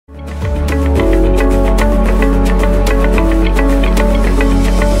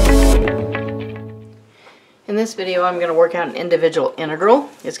this video, I'm going to work out an individual integral.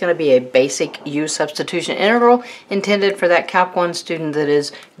 It's going to be a basic u-substitution integral intended for that Calc 1 student that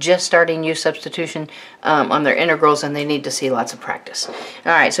is just starting u-substitution on their integrals and they need to see lots of practice.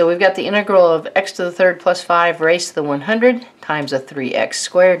 Alright, so we've got the integral of x to the third plus 5 raised to the 100 times a 3x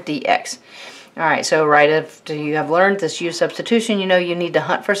squared dx. Alright, so right after you have learned this u-substitution, you know you need to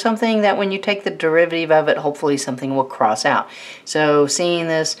hunt for something that when you take the derivative of it, hopefully something will cross out. So seeing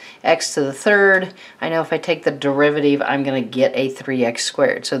this x to the third, I know if I take the derivative, I'm going to get a 3x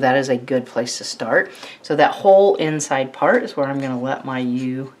squared. So that is a good place to start. So that whole inside part is where I'm going to let my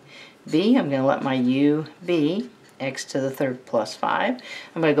u be. I'm going to let my u be x to the third plus 5.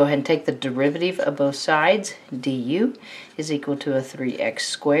 I'm going to go ahead and take the derivative of both sides. Du is equal to a 3x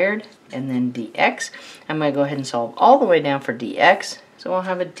squared and then dx. I'm going to go ahead and solve all the way down for dx. So I'll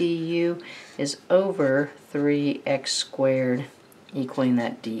have a du is over 3x squared equaling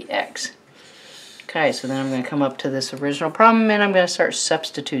that dx. Okay, so then I'm going to come up to this original problem and I'm going to start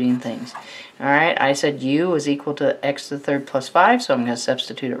substituting things. Alright, I said u is equal to x to the third plus 5, so I'm going to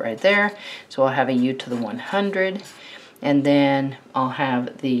substitute it right there. So I'll have a u to the 100, and then I'll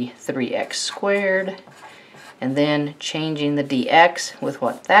have the 3x squared, and then changing the dx with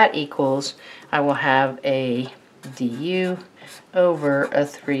what that equals, I will have a du over a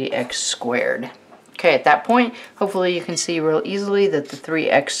 3x squared. Okay, at that point, hopefully you can see real easily that the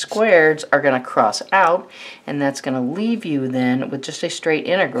 3x squareds are going to cross out, and that's going to leave you then with just a straight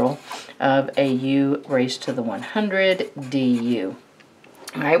integral of a u raised to the 100 du.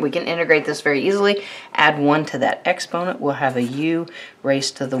 Alright, we can integrate this very easily. Add 1 to that exponent, we'll have a u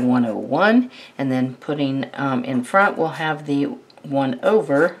raised to the 101, and then putting in front, we'll have the 1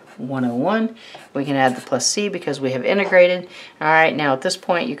 over 101. We can add the plus c because we have integrated. Alright, now at this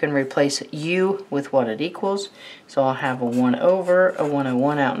point you can replace u with what it equals. So I'll have a 1 over a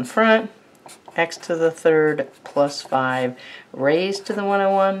 101 out in front, x to the third plus 5 raised to the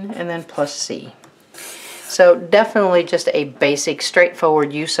 101, and then plus c. So definitely just a basic,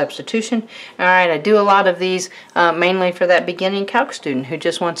 straightforward u-substitution. Alright, I do a lot of these mainly for that beginning calc student who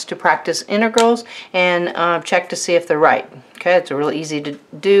just wants to practice integrals and check to see if they're right. Okay, it's really easy to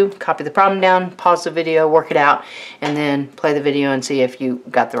do. Copy the problem down, pause the video, work it out, and then play the video and see if you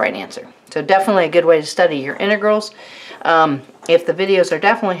got the right answer. So definitely a good way to study your integrals. If the videos are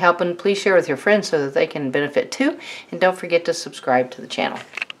definitely helping, please share with your friends so that they can benefit too. And don't forget to subscribe to the channel.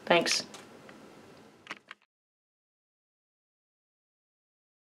 Thanks.